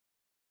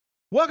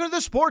Welcome to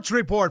the Sports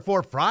Report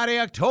for Friday,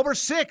 October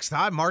 6th.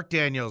 I'm Mark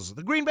Daniels.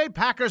 The Green Bay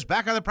Packers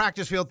back on the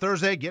practice field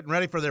Thursday, getting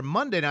ready for their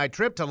Monday night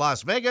trip to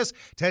Las Vegas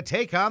to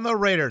take on the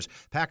Raiders.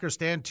 Packers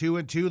stand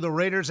 2-2, the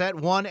Raiders at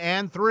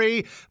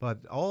 1-3.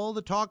 But all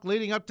the talk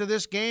leading up to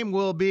this game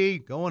will be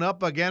going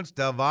up against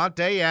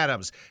Davante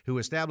Adams, who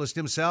established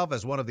himself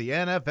as one of the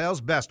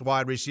NFL's best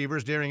wide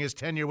receivers during his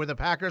tenure with the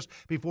Packers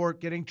before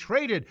getting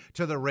traded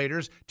to the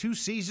Raiders 2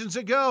 seasons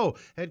ago.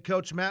 Head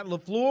coach Matt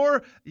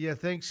LaFleur, you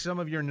think some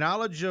of your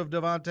knowledge of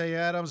Davante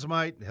Adams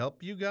might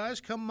help you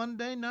guys come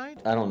Monday night?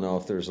 I don't know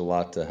if there's a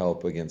lot to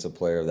help against a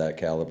player of that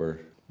caliber.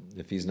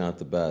 If he's not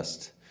the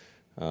best,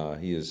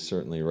 he is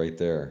certainly right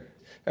there.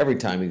 Every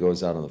time he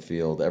goes out on the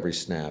field, every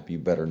snap, you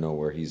better know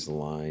where he's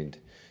aligned.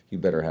 You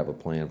better have a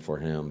plan for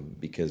him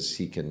because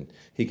he can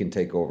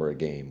take over a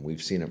game.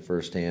 We've seen it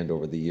firsthand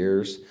over the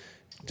years.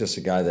 Just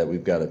a guy that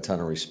we've got a ton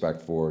of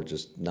respect for,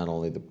 just not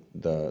only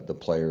the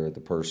player, the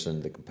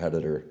person, the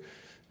competitor,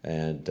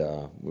 and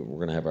we're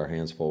going to have our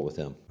hands full with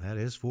him. That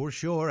is for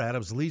sure.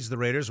 Adams leads the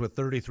Raiders with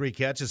 33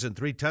 catches and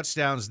 3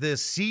 touchdowns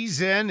this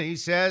season. He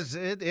says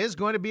it is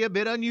going to be a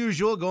bit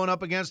unusual going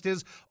up against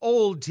his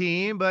old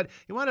team, but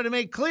he wanted to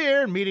make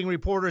clear, meeting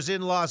reporters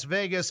in Las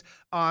Vegas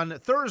on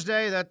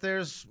Thursday, that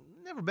there's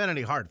never been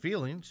any hard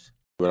feelings.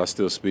 But I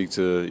still speak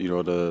to,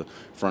 the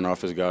front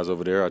office guys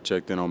over there. I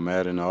checked in on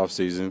Matt in the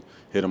offseason,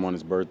 hit him on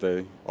his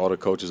birthday. All the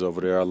coaches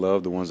over there, I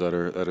love the ones that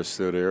are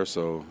still there.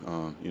 So,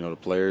 the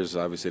players,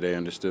 obviously they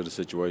understood the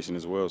situation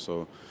as well.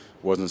 So it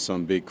wasn't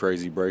some big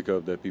crazy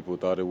breakup that people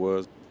thought it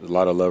was. There's a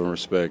lot of love and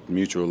respect,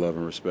 mutual love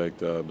and respect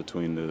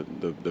between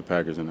the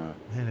Packers and I.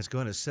 And it's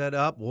going to set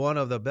up one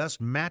of the best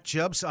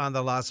matchups on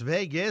the Las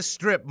Vegas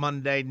Strip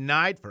Monday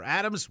night. For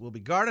Adams, will be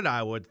guarded,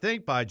 I would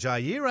think, by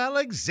Jair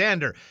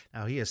Alexander.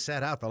 Now, he has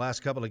sat out the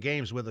last couple of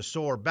games with a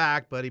sore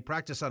back, but he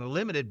practiced on a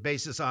limited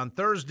basis on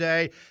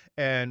Thursday.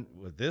 And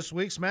with this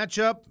week's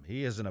matchup,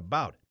 he isn't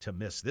about to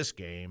miss this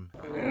game.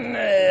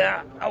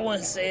 Nah, I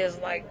wouldn't say it's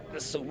like the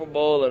Super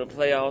Bowl or the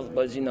playoffs,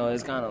 but,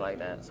 it's kind of like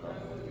that. So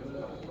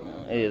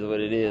it is what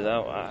it is.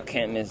 I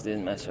can't miss this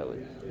matchup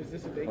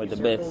with the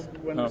best.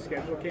 When the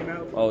schedule came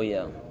out? Oh,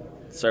 yeah.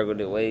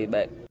 Circled it way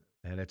back.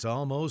 And it's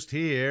almost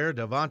here.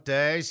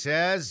 Davante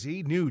says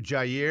he knew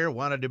Jair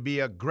wanted to be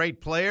a great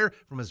player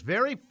from his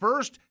very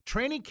first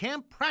training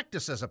camp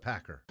practice as a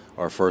Packer.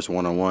 Our first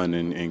one-on-one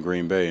in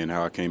Green Bay, and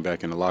how I came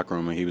back in the locker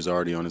room and he was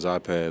already on his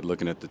iPad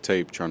looking at the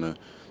tape trying to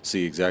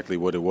see exactly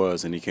what it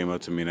was. And he came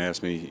up to me and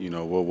asked me,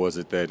 what was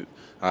it that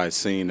I had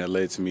seen that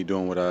led to me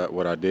doing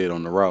what I did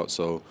on the route.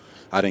 So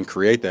I didn't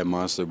create that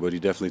monster, but he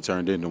definitely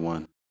turned into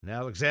one. And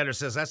Alexander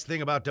says that's the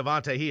thing about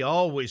Davante. He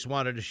always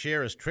wanted to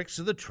share his tricks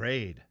of the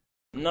trade.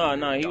 No,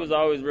 he was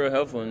always real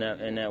helpful in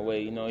that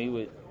way. He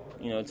would,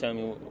 tell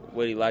me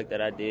what he liked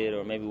that I did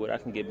or maybe what I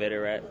can get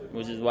better at,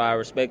 which is why I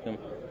respect him.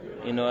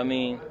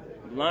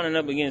 Lining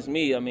up against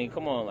me,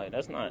 come on,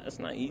 that's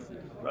not easy,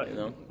 right?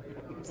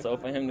 So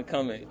for him to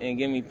come and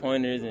give me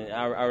pointers, and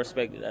I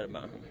respected that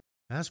about him.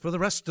 As for the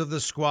rest of the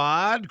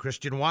squad,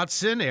 Christian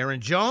Watson,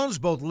 Aaron Jones,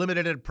 both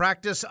limited at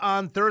practice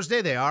on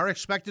Thursday. They are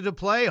expected to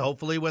play,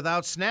 hopefully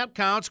without snap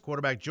counts.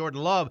 Quarterback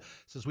Jordan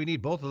Love says we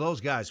need both of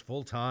those guys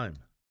full time.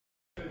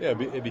 Yeah,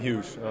 it'd be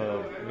huge.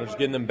 Just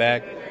getting them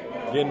back,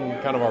 getting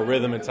kind of our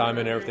rhythm and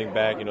timing and everything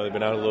back. They've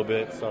been out a little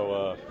bit,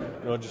 so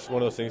just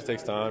one of those things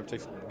takes time.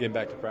 Takes getting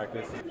back to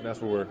practice, and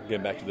that's what we're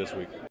getting back to this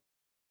week.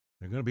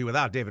 They're going to be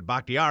without David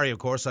Bakhtiari, of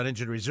course, on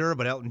injured reserve,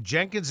 but Elton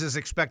Jenkins is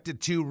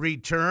expected to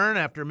return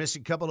after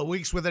missing a couple of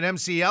weeks with an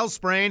MCL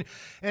sprain.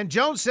 And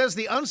Jones says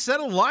the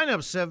unsettled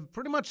lineups have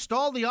pretty much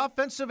stalled the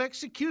offensive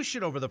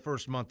execution over the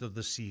first month of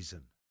the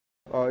season.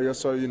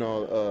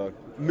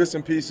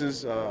 Missing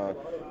pieces,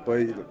 but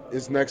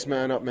it's next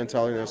man up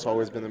mentality. That's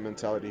always been the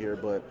mentality here.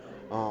 But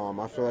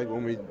I feel like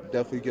when we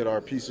definitely get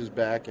our pieces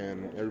back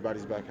and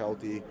everybody's back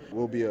healthy,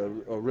 we'll be a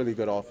really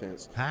good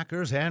offense.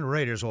 Packers and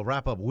Raiders will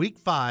wrap up Week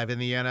 5 in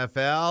the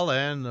NFL,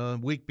 and the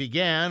week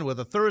began with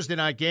a Thursday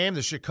night game.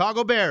 The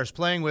Chicago Bears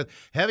playing with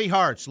heavy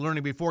hearts,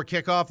 learning before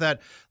kickoff that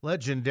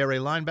legendary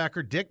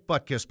linebacker Dick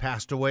Butkus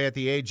passed away at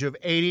the age of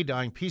 80,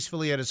 dying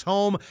peacefully at his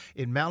home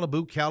in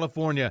Malibu,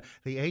 California.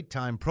 The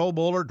 8-time Pro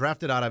Bowler,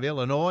 drafted out of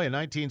Illinois in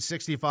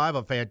 1965,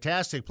 a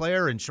fantastic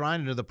player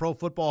enshrined into the Pro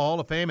Football Hall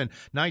of Fame in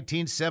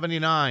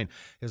 1979.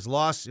 His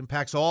loss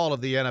impacts all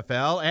of the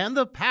NFL and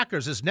the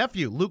Packers. His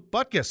nephew, Luke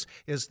Butkus,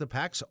 is the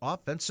Pack's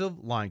offensive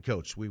line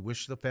coach. We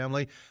wish the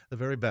family the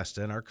very best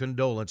and our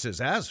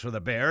condolences. As for the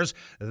Bears,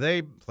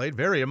 they played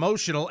very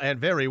emotional and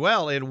very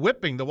well in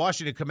whipping the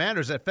Washington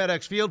Commanders at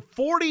FedEx Field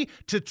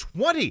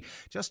 40-20.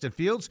 Justin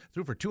Fields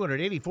threw for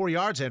 284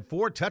 yards and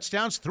 4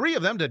 touchdowns, 3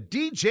 of them to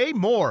DJ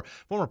Moore,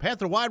 former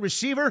Panther wide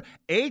receiver,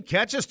 8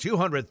 catches,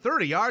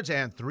 230 yards,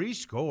 and 3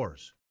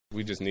 scores.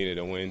 We just needed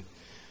a win.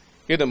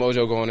 Get the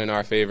mojo going in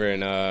our favor,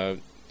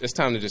 and it's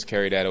time to just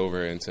carry that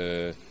over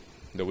into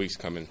the weeks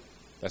coming.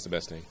 That's the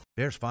best thing.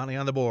 Bears finally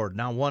on the board,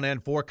 now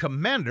 1-4.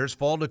 Commanders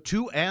fall to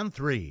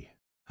 2-3.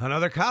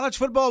 Another college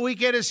football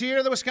weekend is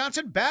here. The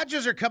Wisconsin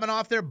Badgers are coming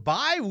off their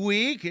bye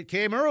week. It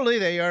came early.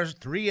 They are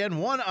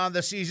 3-1 on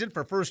the season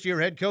for first-year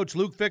head coach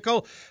Luke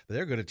Fickell.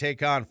 They're going to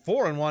take on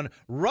 4-1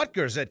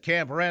 Rutgers at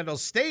Camp Randall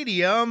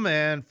Stadium.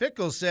 And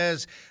Fickell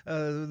says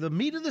the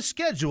meat of the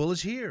schedule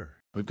is here.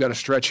 We've got a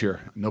stretch here.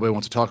 Nobody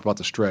wants to talk about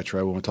the stretch,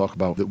 right? We want to talk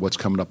about what's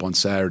coming up on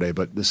Saturday,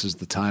 but this is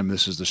the time,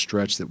 this is the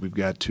stretch that we've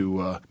got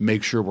to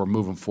make sure we're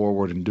moving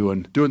forward and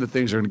doing the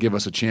things that are going to give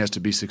us a chance to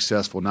be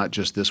successful, not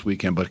just this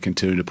weekend, but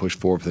continue to push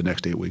forward for the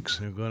next 8 weeks.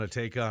 They're going to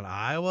take on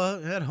Iowa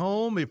at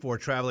home before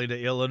traveling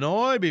to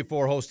Illinois,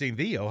 before hosting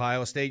The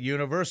Ohio State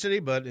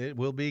University, but it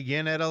will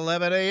begin at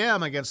 11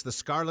 a.m. against the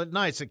Scarlet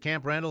Knights at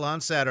Camp Randall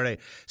on Saturday.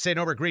 St.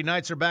 Norbert Green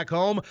Knights are back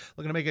home,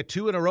 looking to make it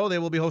 2 in a row. They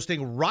will be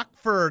hosting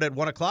Rockford at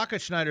 1 o'clock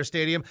at Schneider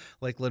Stadium.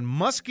 Lakeland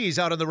Muskies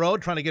out on the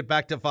road trying to get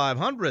back to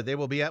 500. They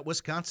will be at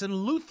Wisconsin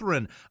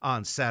Lutheran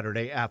on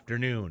Saturday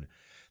afternoon.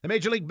 The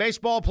Major League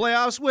Baseball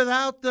playoffs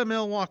without the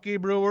Milwaukee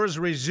Brewers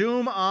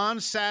resume on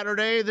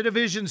Saturday. The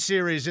division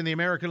series in the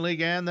American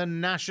League and the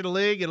National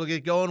League. It'll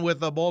get going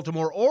with the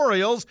Baltimore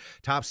Orioles,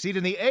 top seed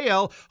in the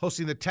AL,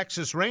 hosting the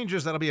Texas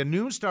Rangers. That'll be a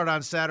noon start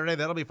on Saturday.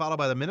 That'll be followed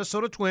by the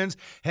Minnesota Twins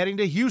heading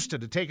to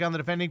Houston to take on the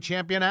defending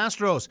champion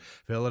Astros.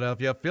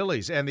 Philadelphia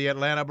Phillies and the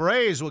Atlanta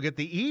Braves will get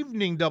the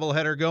evening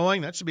doubleheader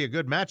going. That should be a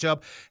good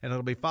matchup. And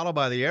it'll be followed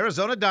by the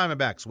Arizona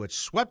Diamondbacks, which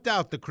swept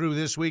out the Crew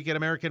this week at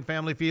American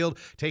Family Field,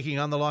 taking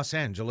on the Los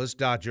Angeles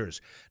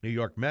Dodgers. New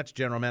York Mets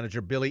general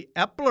manager Billy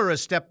Epler is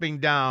stepping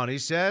down. He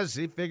says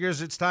he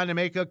figures it's time to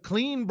make a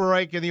clean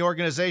break in the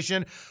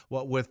organization.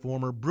 What with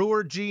former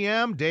Brewer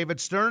GM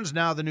David Stearns,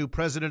 now the new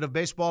president of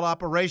baseball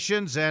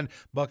operations, and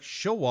Buck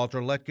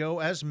Showalter let go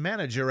as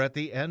manager at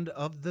the end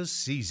of the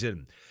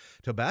season.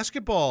 To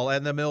basketball,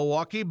 and the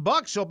Milwaukee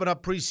Bucks open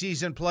up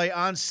preseason play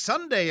on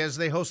Sunday as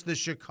they host the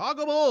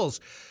Chicago Bulls.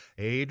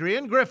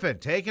 Adrian Griffin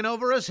taking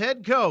over as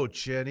head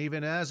coach, and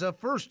even as a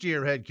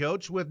first-year head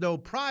coach with no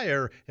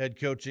prior head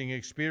coaching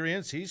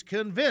experience, he's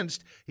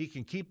convinced he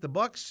can keep the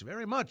Bucks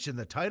very much in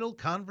the title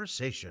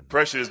conversation.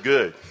 Pressure is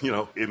good.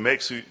 It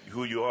makes you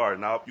who you are.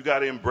 Now, you got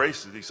to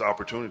embrace these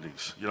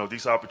opportunities.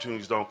 These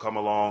opportunities don't come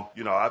along.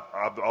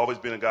 I've always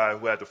been a guy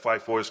who had to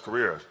fight for his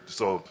career.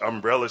 So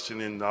I'm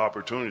relishing in the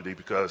opportunity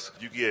because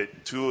you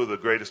get two of the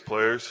greatest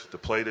players to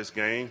play this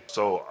game.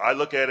 So I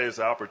look at it as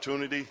an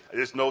opportunity.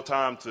 There's no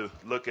time to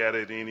look at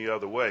it any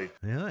other way.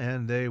 Yeah,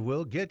 and they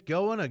will get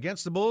going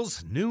against the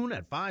Bulls noon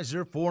at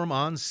Pfizer Forum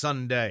on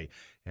Sunday.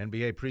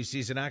 NBA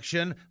preseason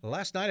action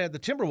last night had the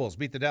Timberwolves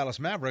beat the Dallas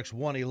Mavericks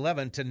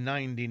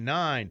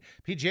 111-99.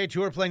 PGA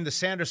Tour playing the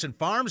Sanderson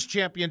Farms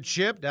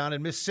Championship down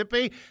in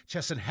Mississippi.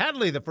 Chesson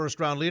Hadley, the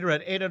first-round leader,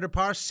 at 8 under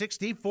par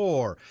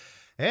 64.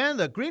 And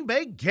the Green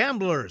Bay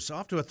Gamblers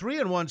off to a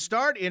 3-1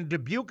 start in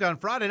Dubuque on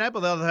Friday night,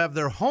 but they'll have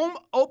their home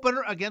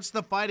opener against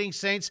the Fighting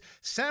Saints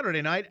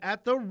Saturday night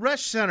at the Resch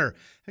Center.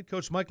 Head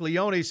coach Mike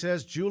Leone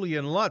says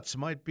Julian Lutz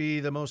might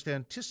be the most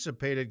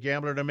anticipated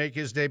Gambler to make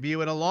his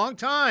debut in a long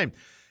time.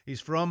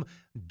 He's from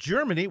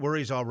Germany, where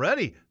he's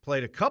already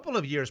played a couple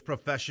of years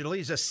professionally.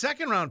 He's a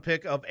second-round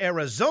pick of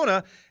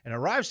Arizona and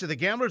arrives to the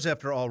Gamblers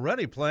after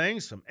already playing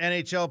some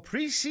NHL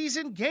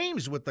preseason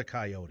games with the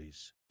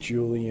Coyotes.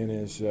 Julian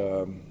is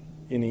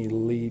an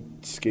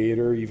elite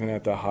skater, even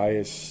at the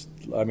highest.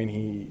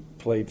 He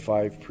played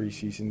 5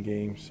 preseason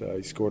games.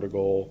 He scored a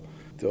goal.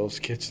 Those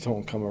kids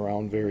don't come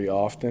around very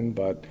often,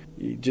 but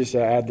you just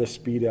add the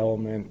speed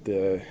element,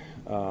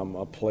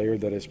 a player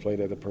that has played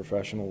at a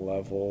professional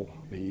level.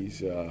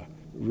 He's a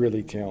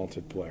really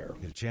talented player.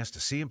 Get a chance to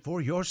see him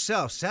for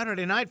yourself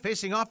Saturday night,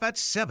 facing off at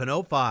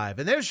 7:05.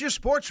 And there's your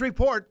sports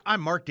report.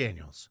 I'm Mark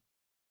Daniels.